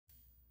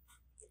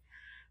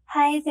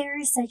Hi there,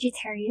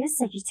 Sagittarius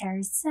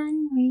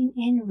Sun, Moon,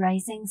 and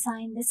Rising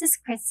sign. This is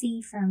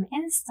Krissy from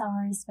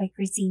InStars by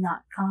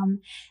Krissy.com,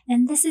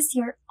 and this is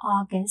your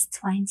August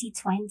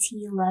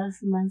 2020 Love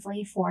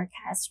Monthly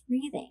Forecast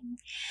reading.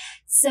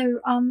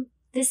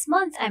 This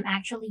month I'm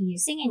actually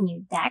using a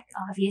new deck,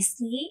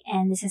 obviously,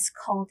 and this is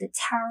called the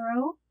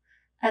Tarot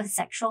of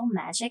Sexual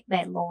Magic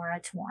by Laura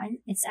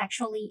Twan. It's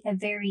actually a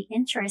very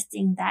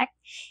interesting deck,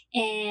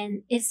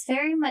 and it's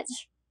very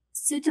much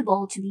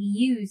suitable to be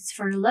used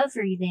for love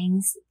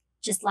readings,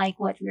 just like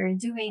what we're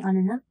doing on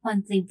a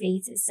monthly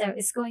basis. So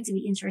it's going to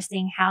be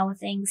interesting how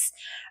things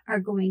are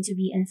going to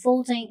be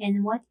unfolding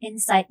and what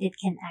insight it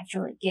can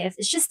actually give.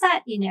 It's just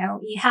that,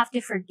 you have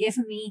to forgive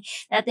me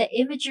that the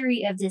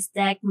imagery of this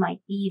deck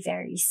might be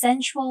very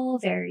sensual,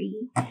 very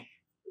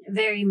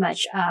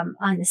much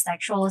on the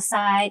sexual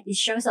side. It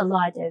shows a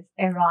lot of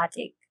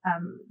erotic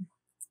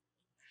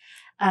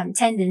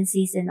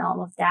tendencies and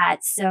all of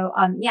that. So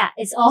yeah,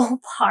 it's all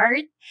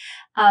part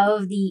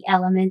of the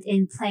element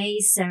in play.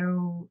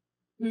 So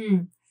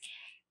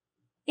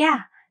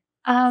yeah,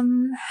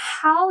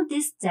 how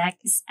this deck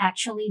is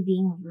actually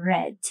being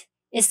read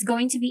is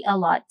going to be a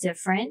lot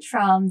different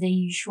from the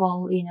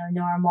usual,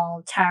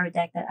 normal tarot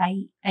deck that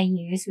I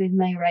use with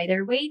my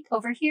Rider-Waite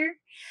over here.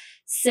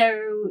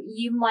 So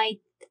you might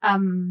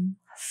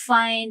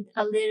find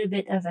a little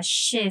bit of a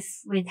shift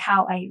with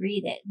how I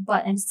read it,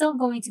 but I'm still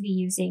going to be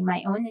using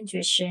my own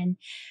intuition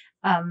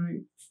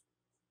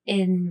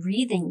in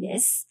reading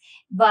this.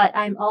 But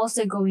I'm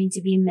also going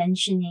to be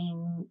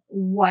mentioning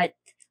what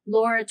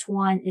Laura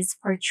Twan is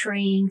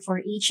portraying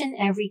for each and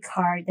every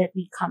card that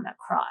we come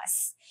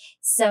across.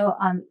 So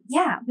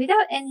yeah,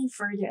 without any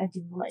further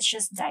ado, let's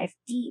just dive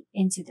deep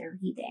into the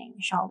reading,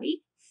 shall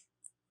we?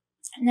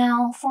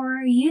 Now,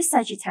 for you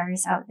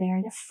Sagittarius out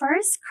there, the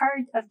first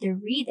card of the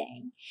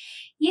reading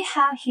you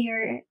have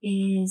here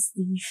is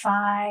the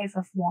Five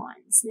of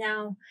Wands.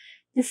 Now,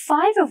 the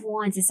Five of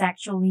Wands is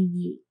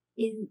actually,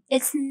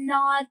 it's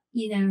not,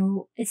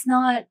 it's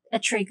not a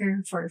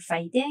trigger for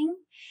fighting.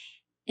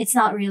 It's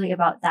not really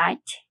about that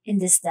in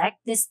this deck.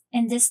 This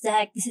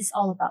is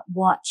all about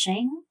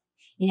watching.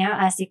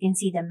 As you can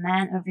see, the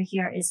man over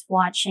here is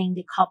watching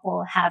the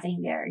couple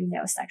having their,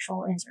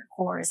 sexual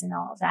intercourse and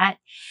all of that.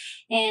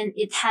 And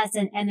it has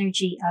an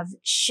energy of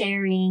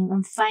sharing,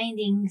 of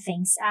finding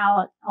things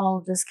out, all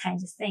of those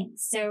kinds of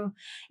things. So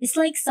it's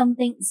like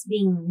something is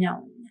being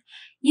known.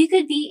 You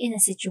could be in a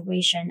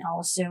situation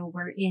also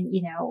wherein,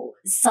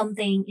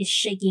 something is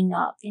shaking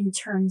up in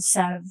terms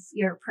of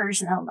your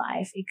personal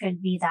life. It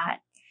could be that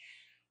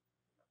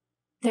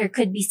there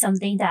could be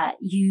something that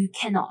you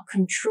cannot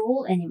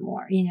control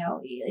anymore.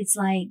 It's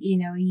like,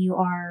 you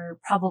are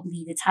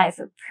probably the type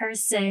of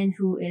person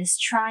who is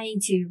trying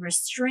to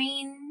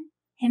restrain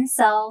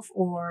himself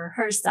or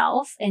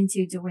herself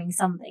into doing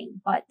something.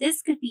 But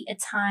this could be a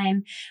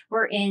time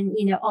wherein,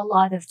 a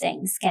lot of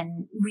things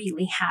can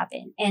really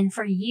happen. And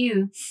for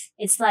you,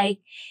 it's like,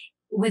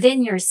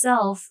 within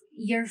yourself,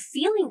 you're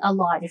feeling a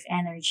lot of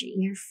energy.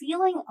 You're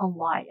feeling a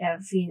lot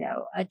of,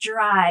 a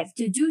drive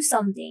to do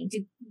something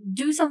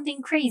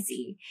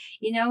crazy,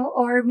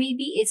 or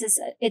maybe it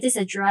is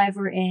a drive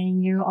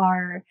wherein you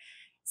are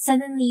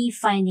suddenly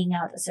finding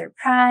out a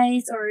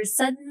surprise or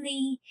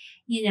suddenly,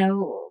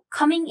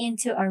 coming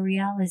into a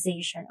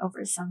realization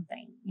over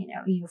something,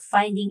 you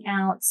finding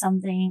out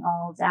something,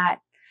 all of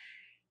that.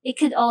 It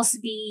could also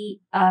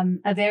be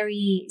a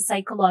very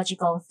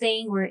psychological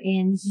thing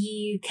wherein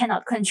you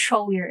cannot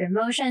control your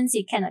emotions.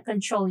 You cannot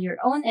control your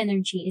own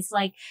energy. It's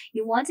like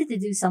you wanted to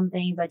do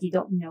something, but you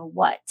don't know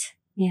what,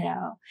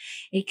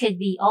 It could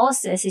be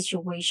also a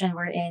situation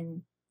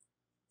wherein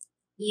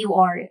you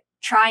are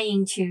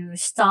trying to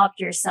stop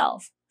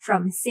yourself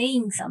from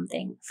saying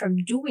something,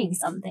 from doing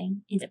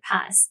something in the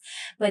past.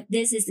 But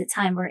this is the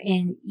time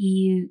wherein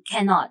you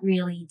cannot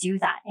really do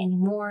that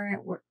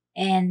anymore.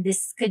 And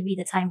this could be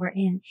the time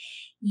wherein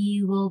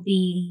you will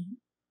be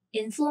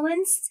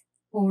influenced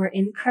or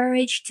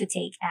encouraged to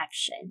take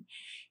action.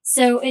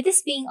 So it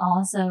is being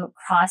also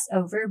crossed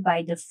over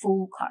by the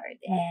Fool card.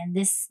 And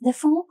the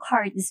Fool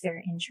card is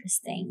very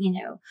interesting.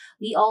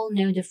 We all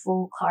know the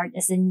Fool card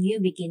as a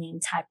new beginning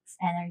type of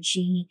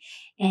energy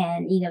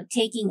and,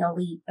 taking a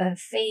leap of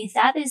faith.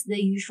 That is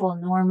the usual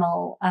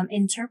normal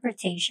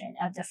interpretation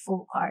of the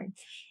Fool card.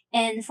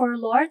 And for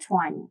Lord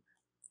One,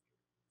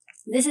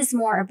 this is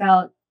more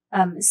about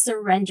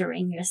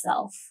surrendering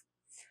yourself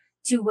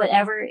to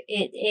whatever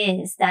it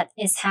is that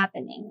is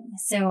happening.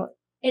 So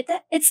it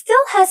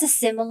still has a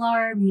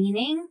similar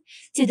meaning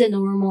to the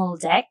normal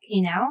deck,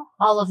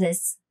 all of the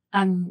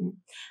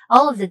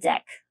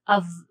deck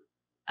of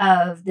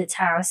the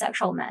Tarot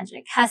Sexual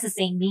Magic has the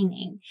same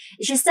meaning.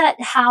 It's just that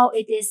how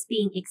it is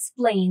being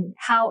explained,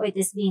 how it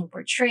is being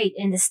portrayed,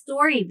 and the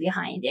story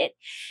behind it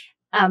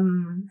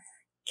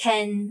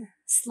can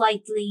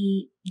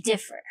slightly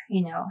differ,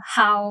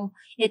 how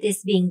it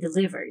is being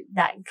delivered,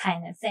 that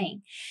kind of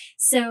thing.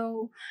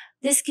 So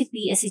this could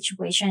be a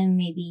situation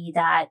maybe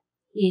that,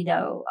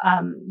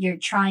 you're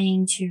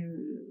trying to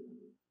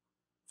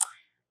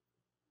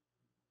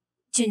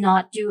to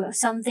not do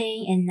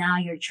something, and now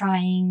you're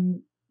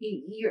trying,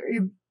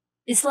 you're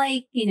it's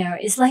like,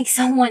 it's like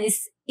someone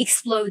is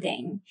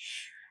exploding.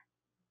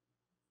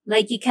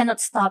 Like you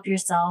cannot stop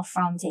yourself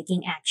from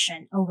taking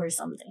action over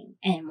something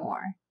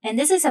anymore. And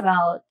this is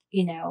about,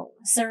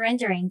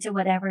 surrendering to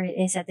whatever it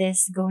is that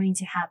is going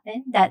to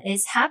happen, that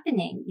is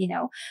happening,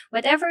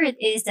 whatever it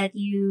is that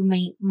you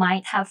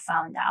might have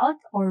found out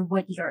or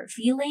what you're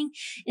feeling.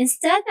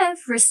 Instead of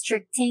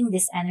restricting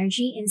this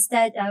energy,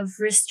 instead of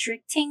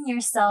restricting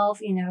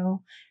yourself,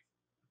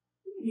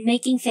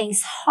 making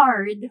things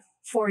hard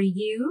for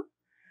you,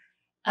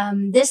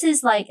 this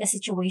is like a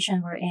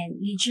situation wherein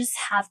you just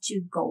have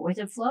to go with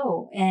the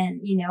flow.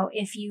 And,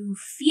 if you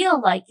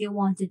feel like you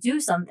want to do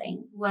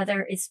something,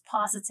 whether it's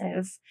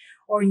positive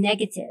or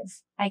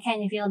negative, I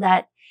kind of feel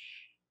that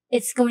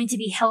it's going to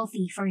be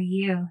healthy for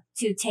you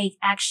to take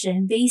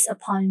action based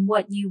upon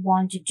what you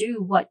want to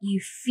do, what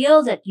you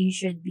feel that you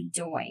should be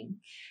doing.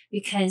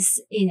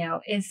 Because,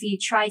 if you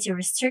try to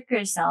restrict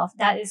yourself,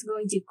 that is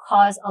going to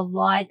cause a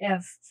lot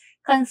of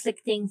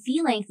conflicting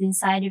feelings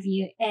inside of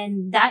you,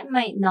 and that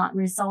might not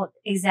result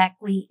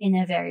exactly in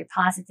a very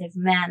positive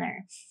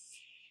manner.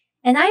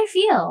 And I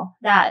feel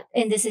that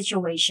in this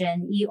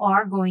situation, you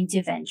are going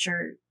to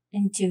venture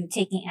into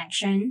taking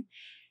action.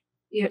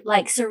 You're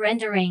like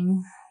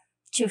surrendering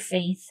to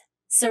faith,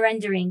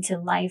 surrendering to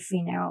life,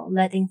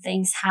 letting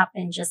things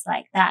happen just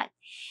like that.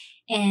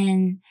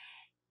 And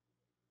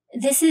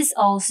this is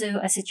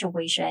also a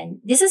situation.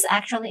 This is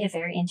actually a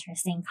very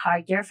interesting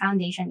card. Your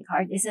foundation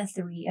card is a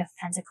Three of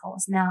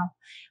Pentacles. Now,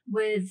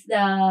 with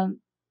the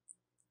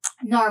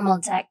normal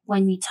deck,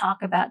 when we talk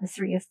about the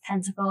Three of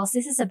Pentacles,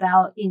 this is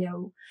about,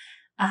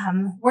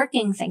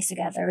 working things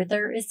together.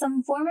 There is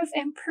some form of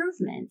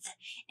improvement,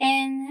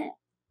 and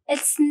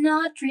it's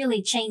not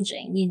really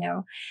changing,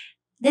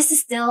 This is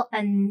still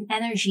an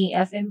energy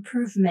of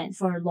improvement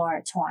for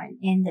Laura Torn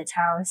in the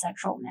Tarot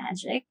Sexual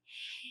Magic.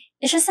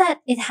 It's just that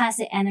it has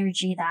the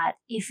energy that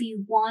if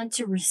you want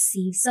to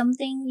receive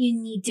something,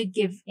 you need to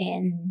give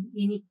in.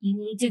 You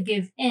need to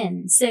give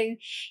in. So,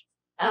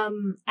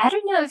 I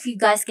don't know if you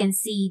guys can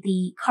see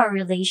the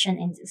correlation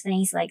into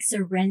things like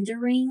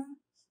surrendering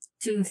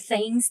to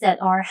things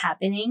that are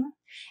happening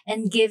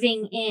and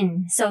giving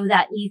in so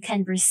that you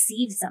can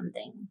receive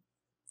something.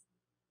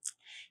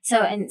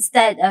 So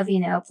instead of,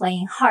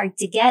 playing hard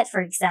to get,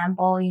 for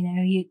example,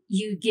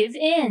 you give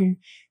in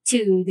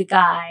to the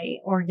guy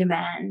or the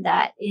man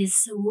that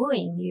is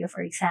wooing you,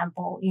 for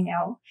example,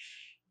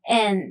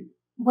 and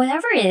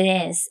whatever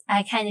it is,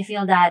 I kind of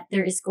feel that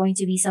there is going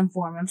to be some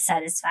form of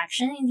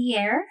satisfaction in the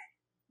air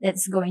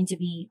that's going to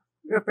be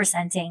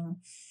representing,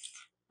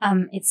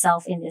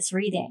 itself in this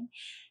reading.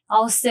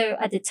 Also,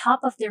 at the top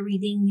of the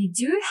reading, we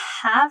do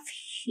have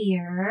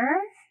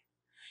here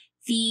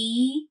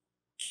the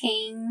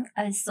King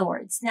of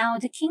Swords. Now,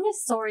 the King of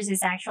Swords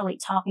is actually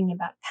talking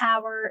about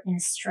power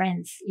and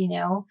strength,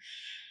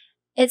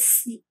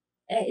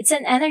 It's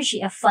an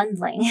energy of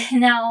funneling.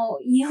 Now,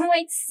 you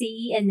might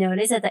see and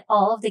notice that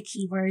all of the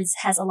keywords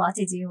has a lot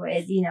to do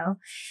with,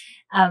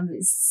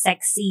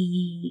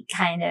 sexy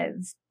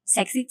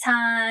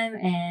time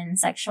and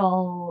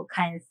sexual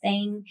kind of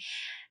thing.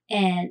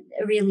 And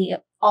really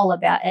all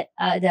about it,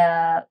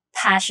 the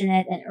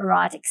passionate and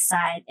erotic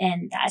side.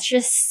 And that's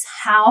just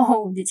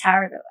how the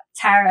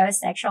tarot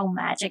sexual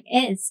magic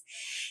is.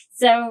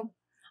 So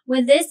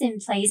with this in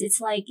place, it's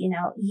like,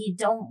 you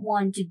don't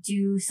want to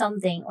do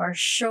something or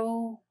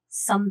show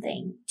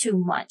something too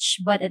much,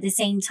 but at the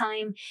same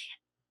time,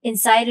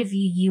 inside of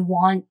you,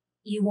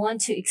 you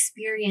want to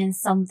experience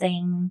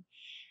something,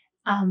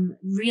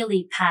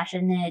 really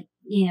passionate.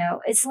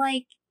 It's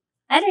like,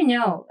 I don't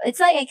know. It's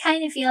like I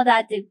kind of feel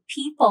that the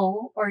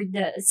people or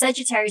the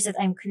Sagittarius that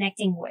I'm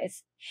connecting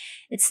with,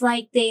 it's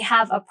like they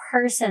have a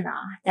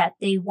persona that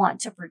they want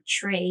to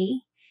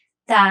portray,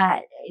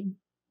 that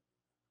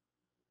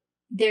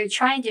they're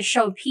trying to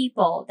show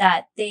people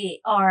that they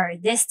are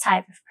this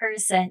type of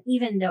person,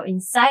 even though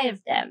inside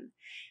of them,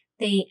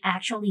 they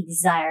actually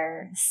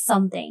desire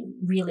something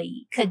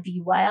really, could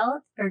be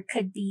wild or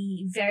could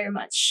be very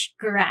much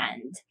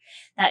grand,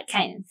 that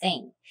kind of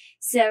thing.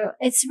 So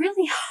it's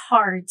really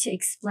hard to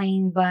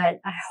explain,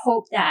 but I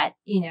hope that,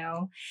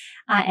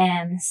 I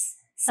am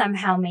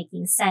somehow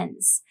making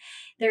sense.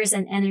 There's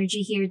an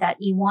energy here that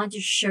you want to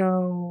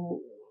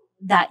show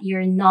that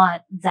you're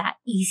not that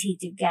easy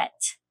to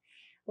get,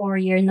 or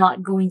you're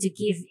not going to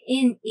give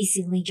in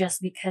easily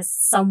just because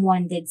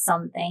someone did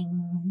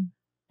something,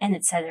 and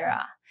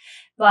etc.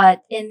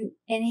 But in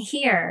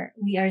here,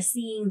 we are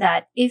seeing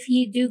that if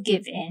you do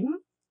give in,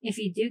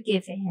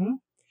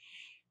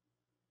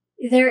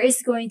 there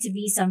is going to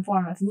be some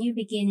form of new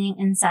beginning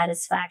and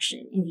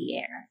satisfaction in the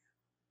air.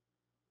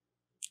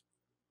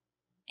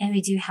 And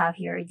we do have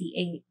here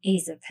the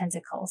Ace of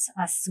Pentacles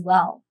as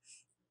well.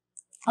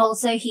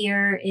 Also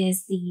here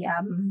is the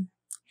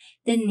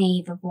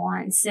Knave of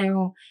Wands.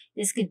 So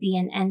this could be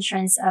an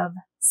entrance of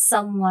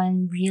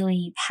someone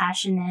really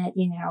passionate,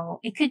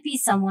 it could be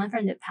someone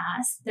from the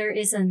past. There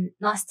is a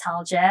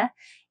nostalgia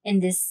in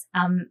this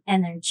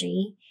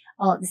energy.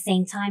 All at the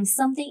same time,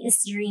 something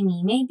is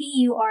dreamy. Maybe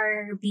you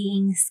are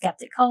being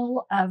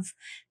skeptical of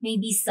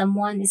maybe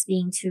someone is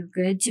being too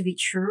good to be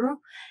true,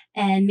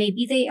 and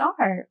maybe they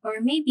are,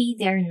 or maybe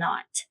they're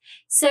not.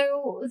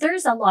 So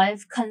there's a lot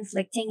of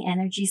conflicting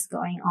energies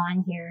going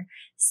on here.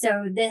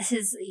 So this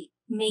is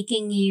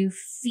making you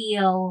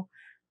feel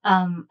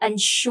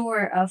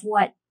unsure of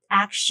what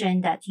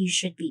action that you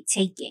should be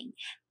taking.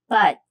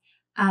 But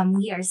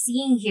we are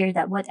seeing here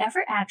that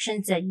whatever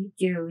actions that you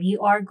do,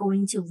 you are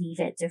going to leave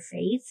it to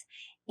faith.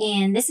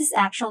 And this is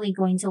actually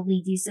going to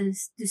lead you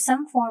to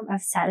some form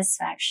of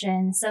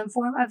satisfaction, some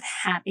form of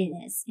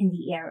happiness in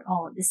the air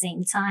all at the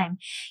same time.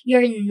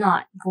 You're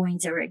not going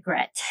to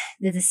regret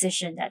the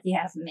decision that you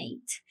have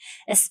made,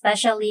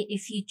 especially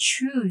if you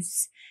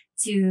choose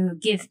to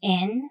give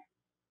in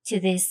to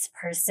this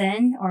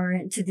person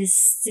or to this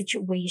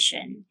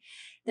situation.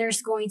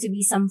 There's going to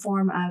be some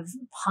form of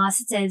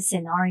positive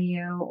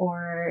scenario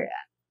or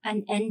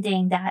an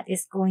ending that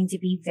is going to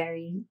be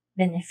very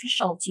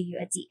beneficial to you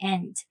at the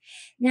end.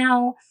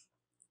 Now,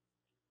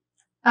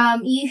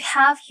 you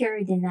have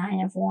here the Nine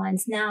of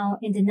Wands. Now,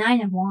 in the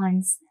Nine of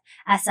Wands,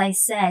 as I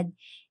said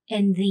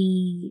in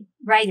the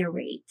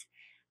Rider-Waite,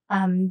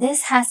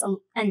 this has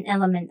an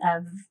element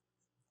of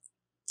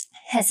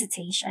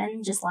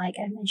hesitation, just like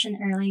I mentioned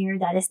earlier.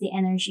 That is the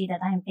energy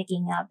that I'm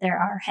picking up. There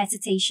are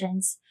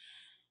hesitations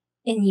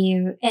in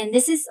you, and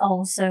this is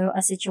also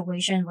a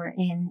situation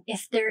wherein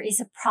if there is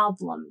a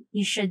problem,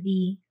 you should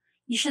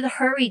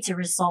hurry to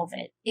resolve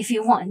it if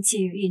you want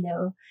to,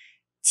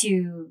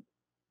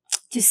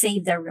 to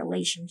save their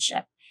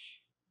relationship.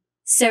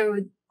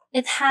 So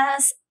it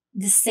has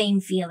the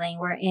same feeling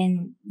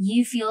wherein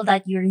you feel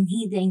that you're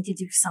needing to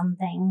do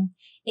something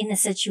in a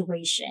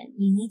situation.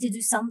 You need to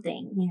do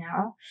something,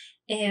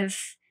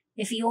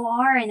 if you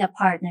are in a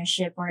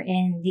partnership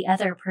wherein the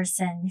other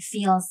person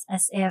feels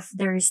as if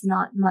there is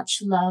not much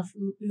love,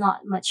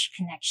 not much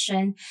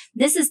connection,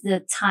 this is the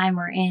time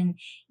wherein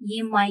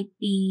you might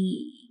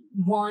be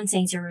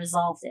wanting to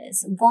resolve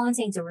this,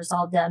 wanting to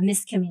resolve the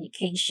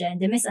miscommunication,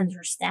 the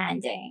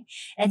misunderstanding,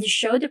 and to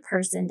show the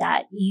person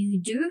that you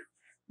do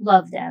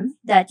love them,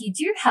 that you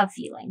do have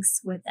feelings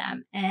with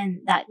them,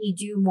 and that you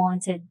do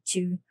wanted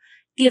to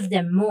give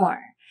them more.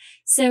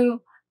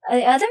 So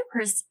the other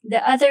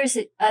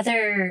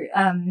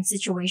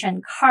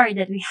situation card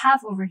that we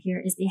have over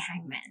here is the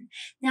Hangman.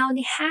 Now,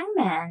 the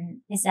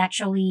Hangman is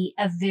actually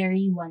a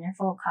very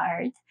wonderful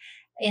card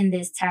in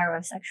this Tarot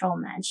of Sexual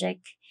Magic.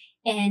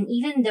 And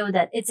even though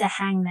that it's a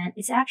hangman,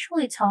 it's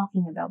actually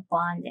talking about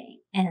bonding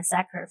and a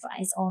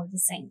sacrifice all at the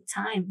same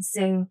time.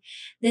 So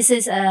this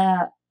is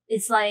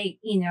it's like,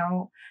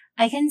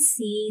 I can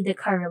see the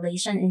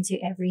correlation into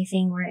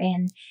everything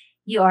wherein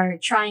you are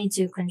trying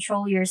to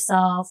control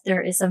yourself.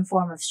 There is some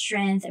form of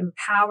strength and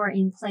power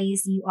in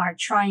place. You are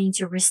trying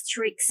to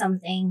restrict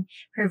something,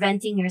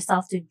 preventing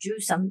yourself to do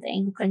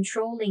something,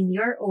 controlling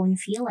your own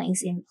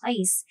feelings in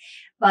place.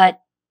 But,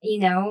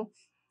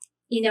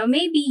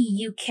 maybe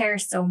you care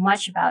so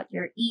much about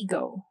your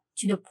ego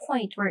to the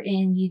point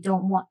wherein you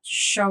don't want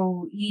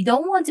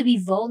to be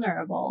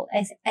vulnerable.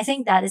 I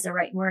think that is the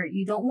right word.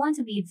 You don't want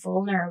to be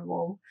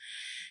vulnerable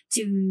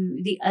to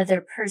the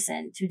other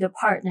person, to the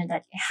partner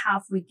that you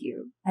have with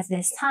you at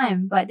this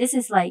time. But this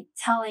is like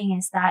telling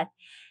us that,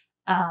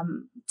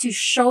 to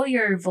show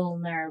your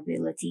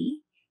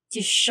vulnerability,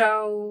 to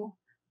show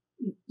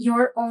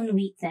your own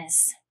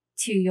weakness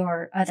to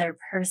your other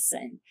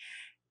person.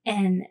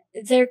 And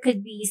there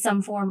could be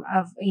some form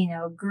of,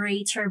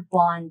 greater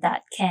bond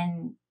that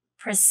can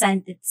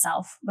present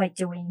itself by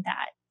doing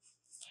that.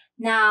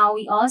 Now,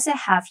 we also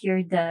have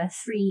here the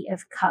Three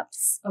of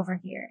Cups over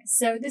here.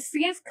 So the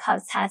Three of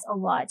Cups has a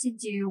lot to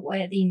do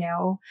with,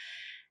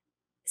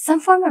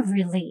 some form of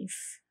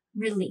relief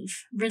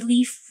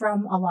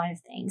from a lot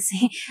of things.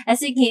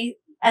 As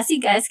you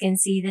guys can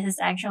see, this is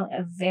actually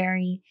a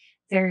very,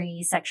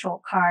 very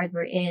sexual card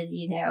wherein,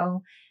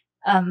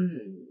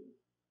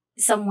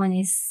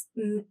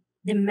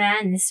 the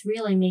man is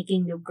really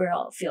making the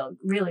girl feel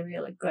really,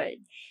 really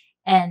good.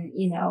 And,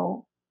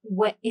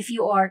 if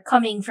you are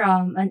coming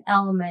from an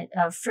element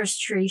of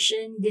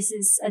frustration, this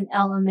is an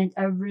element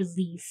of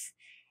relief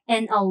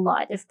and a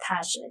lot of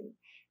passion.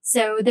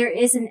 So there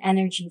is an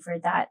energy for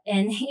that.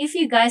 And if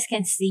you guys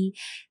can see,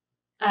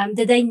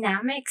 the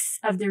dynamics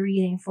of the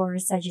reading for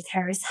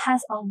Sagittarius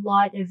has a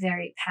lot of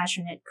very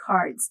passionate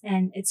cards,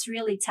 and it's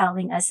really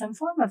telling us some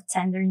form of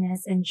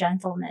tenderness and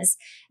gentleness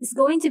is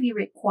going to be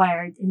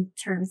required in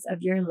terms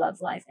of your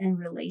love life and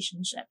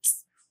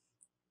relationships.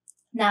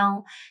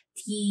 Now,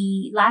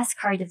 the last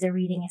card of the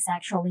reading is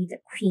actually the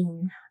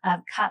Queen of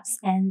Cups,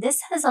 and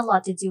this has a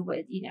lot to do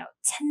with,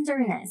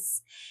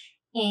 tenderness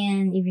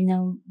and,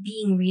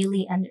 being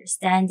really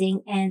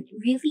understanding and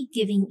really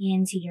giving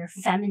in to your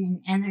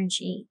feminine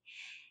energy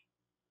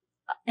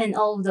and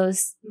all of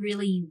those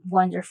really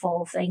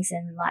wonderful things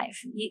in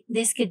life.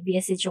 This could be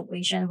a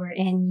situation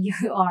wherein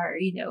you are,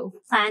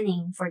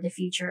 planning for the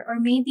future, or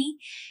maybe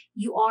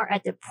you are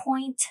at the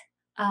point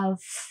of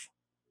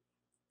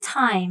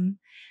time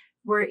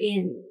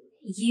wherein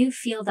you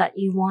feel that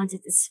you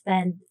wanted to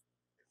spend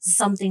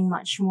something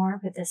much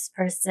more with this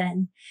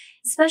person.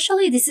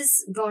 Especially this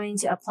is going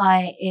to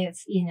apply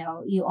if,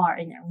 you are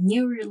in a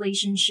new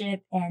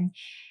relationship and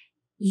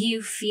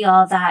you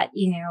feel that,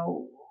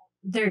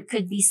 there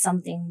could be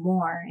something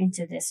more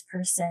into this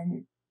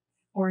person,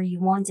 or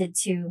you wanted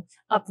to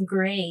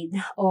upgrade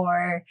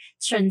or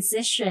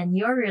transition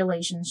your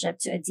relationship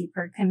to a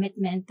deeper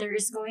commitment, there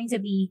is going to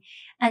be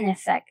an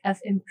effect of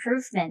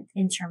improvement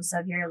in terms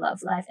of your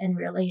love life and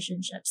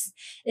relationships.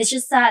 It's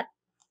just that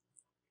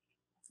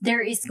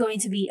there is going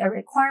to be a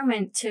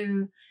requirement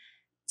to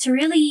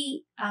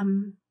really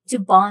to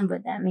bond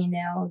with them,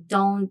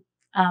 don't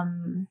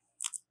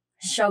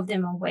shove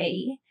them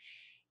away.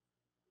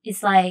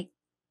 It's like,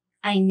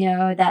 I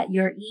know that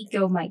your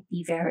ego might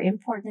be very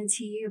important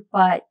to you,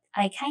 but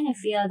I kind of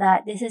feel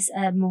that this is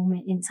a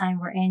moment in time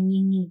wherein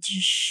you need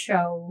to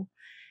show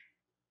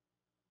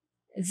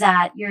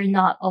that you're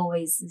not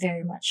always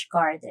very much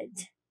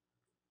guarded.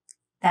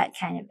 That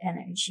kind of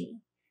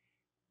energy.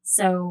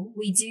 So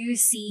we do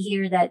see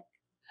here that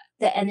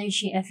the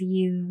energy of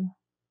you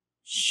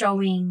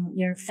showing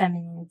your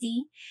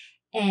femininity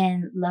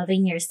and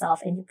loving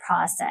yourself in the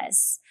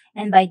process.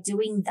 And by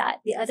doing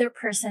that, the other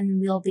person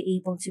will be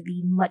able to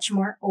be much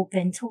more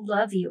open to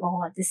love you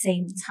all at the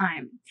same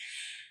time.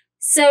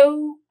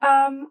 So,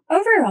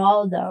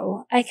 overall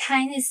though, I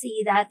kind of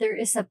see that there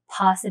is a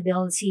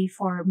possibility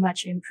for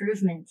much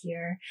improvement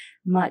here,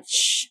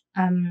 much,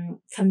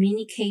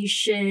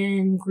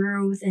 communication,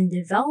 growth, and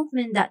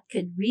development that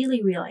could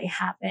really, really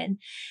happen.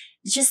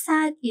 It's just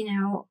that,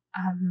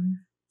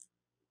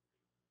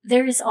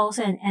 there is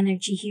also an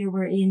energy here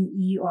wherein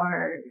you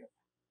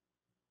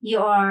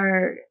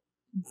are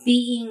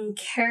being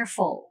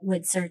careful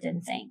with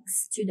certain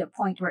things to the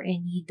point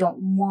wherein you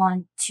don't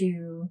want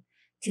to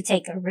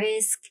take a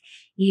risk.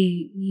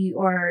 You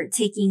are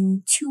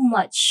taking too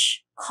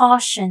much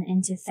caution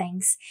into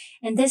things.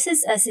 And this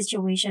is a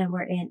situation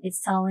wherein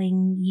it's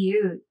telling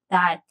you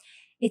that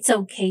it's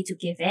okay to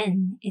give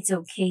in. It's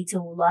okay to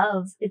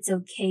love. It's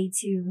okay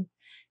to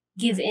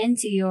give in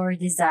to your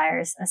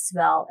desires as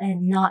well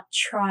and not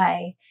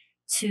try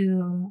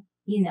to,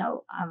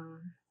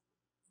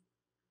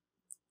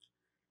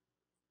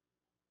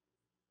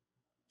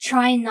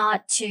 try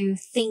not to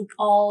think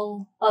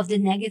all of the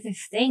negative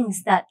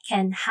things that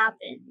can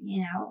happen,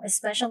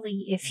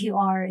 especially if you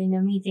are,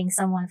 meeting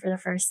someone for the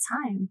first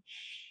time.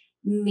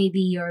 Maybe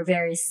you're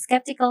very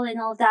skeptical and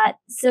all that.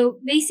 So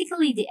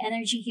basically the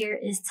energy here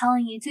is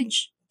telling you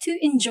to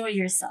enjoy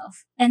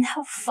yourself and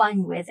have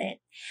fun with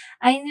it.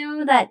 I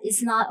know that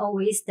it's not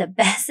always the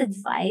best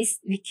advice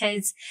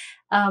because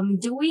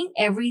doing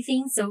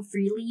everything so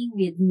freely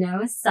with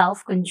no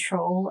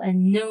self-control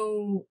and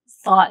no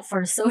thought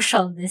for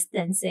social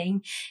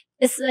distancing,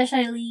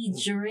 especially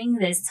during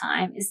this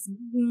time, is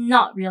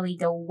not really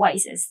the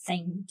wisest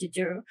thing to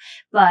do.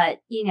 But,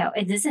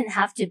 it doesn't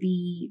have to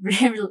be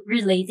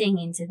relating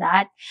into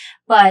that.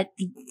 But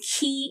the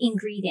key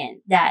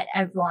ingredient that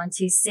I want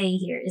to say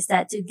here is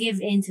that to give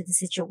into the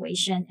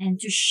situation and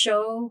to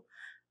show,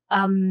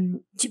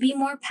 to be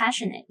more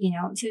passionate,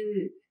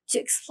 to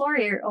explore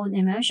your own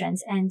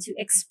emotions and to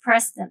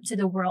express them to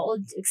the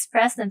world,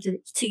 express them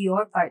to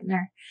your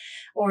partner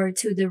or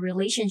to the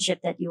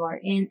relationship that you are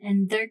in.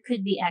 And there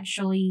could be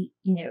actually,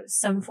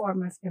 some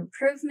form of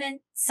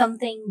improvement,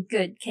 something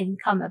good can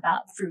come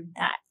about through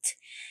that.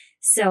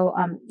 So,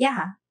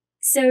 yeah.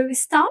 So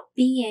stop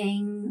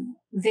being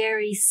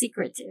very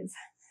secretive,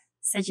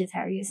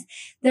 Sagittarius.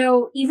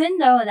 Even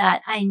though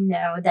that I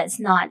know that's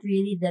not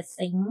really the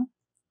thing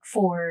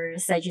for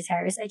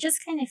Sagittarius, I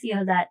just kind of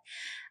feel that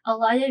a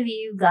lot of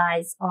you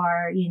guys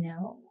are,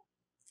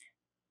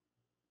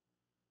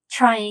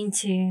 trying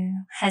to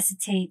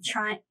hesitate,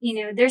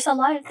 there's a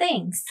lot of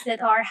things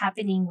that are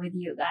happening with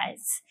you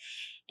guys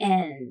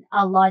and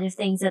a lot of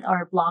things that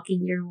are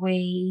blocking your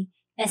way.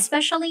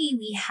 Especially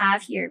we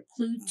have here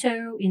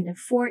Pluto in the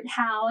 4th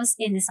house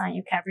in the sign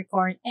of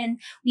Capricorn, and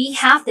we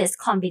have this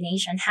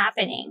combination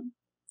happening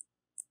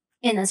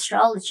in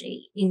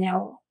astrology,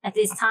 at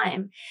this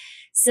time.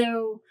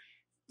 So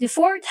the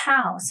 4th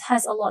house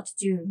has a lot to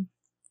do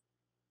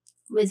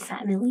with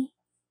family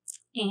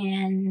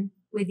and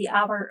with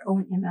our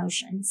own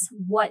emotions.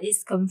 What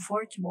is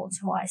comfortable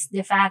to us?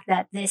 The fact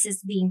that this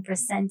is being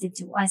presented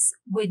to us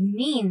would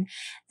mean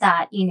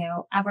that,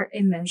 our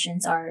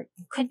emotions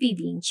could be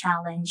being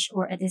challenged,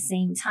 or at the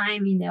same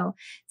time,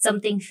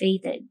 something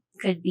fated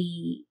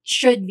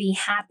should be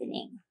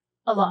happening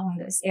along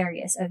those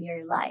areas of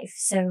your life.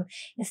 So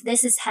if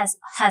this has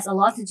a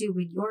lot to do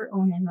with your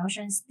own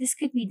emotions, this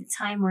could be the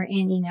time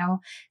wherein,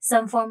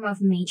 some form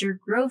of major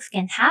growth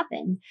can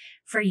happen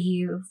for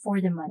you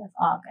for the month of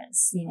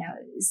August,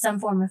 some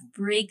form of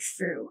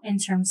breakthrough in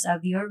terms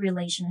of your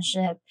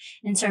relationship,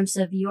 in terms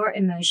of your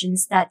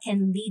emotions that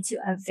can lead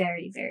to a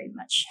very, very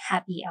much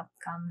happy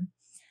outcome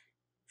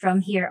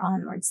from here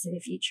onwards to the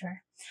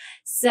future.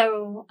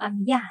 So,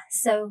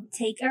 so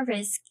take a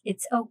risk.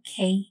 It's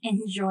okay.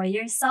 Enjoy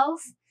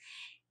yourself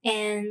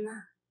and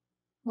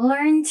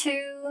learn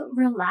to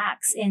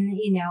relax and,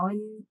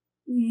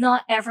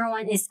 not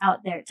everyone is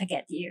out there to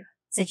get you.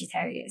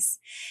 Sagittarius.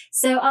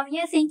 So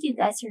yeah, thank you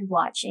guys for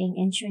watching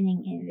and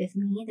tuning in with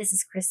me. This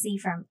is Krissy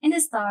from In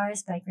the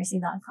Stars by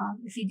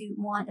Krissy.com. If you do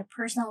want a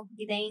personal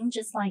reading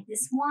just like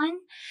this one,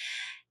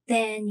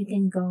 then you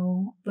can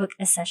go book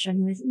a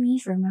session with me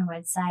from my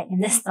website in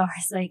the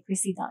stars by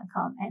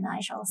Krissy.com, and I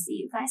shall see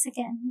you guys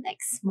again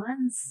next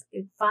month.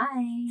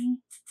 Goodbye.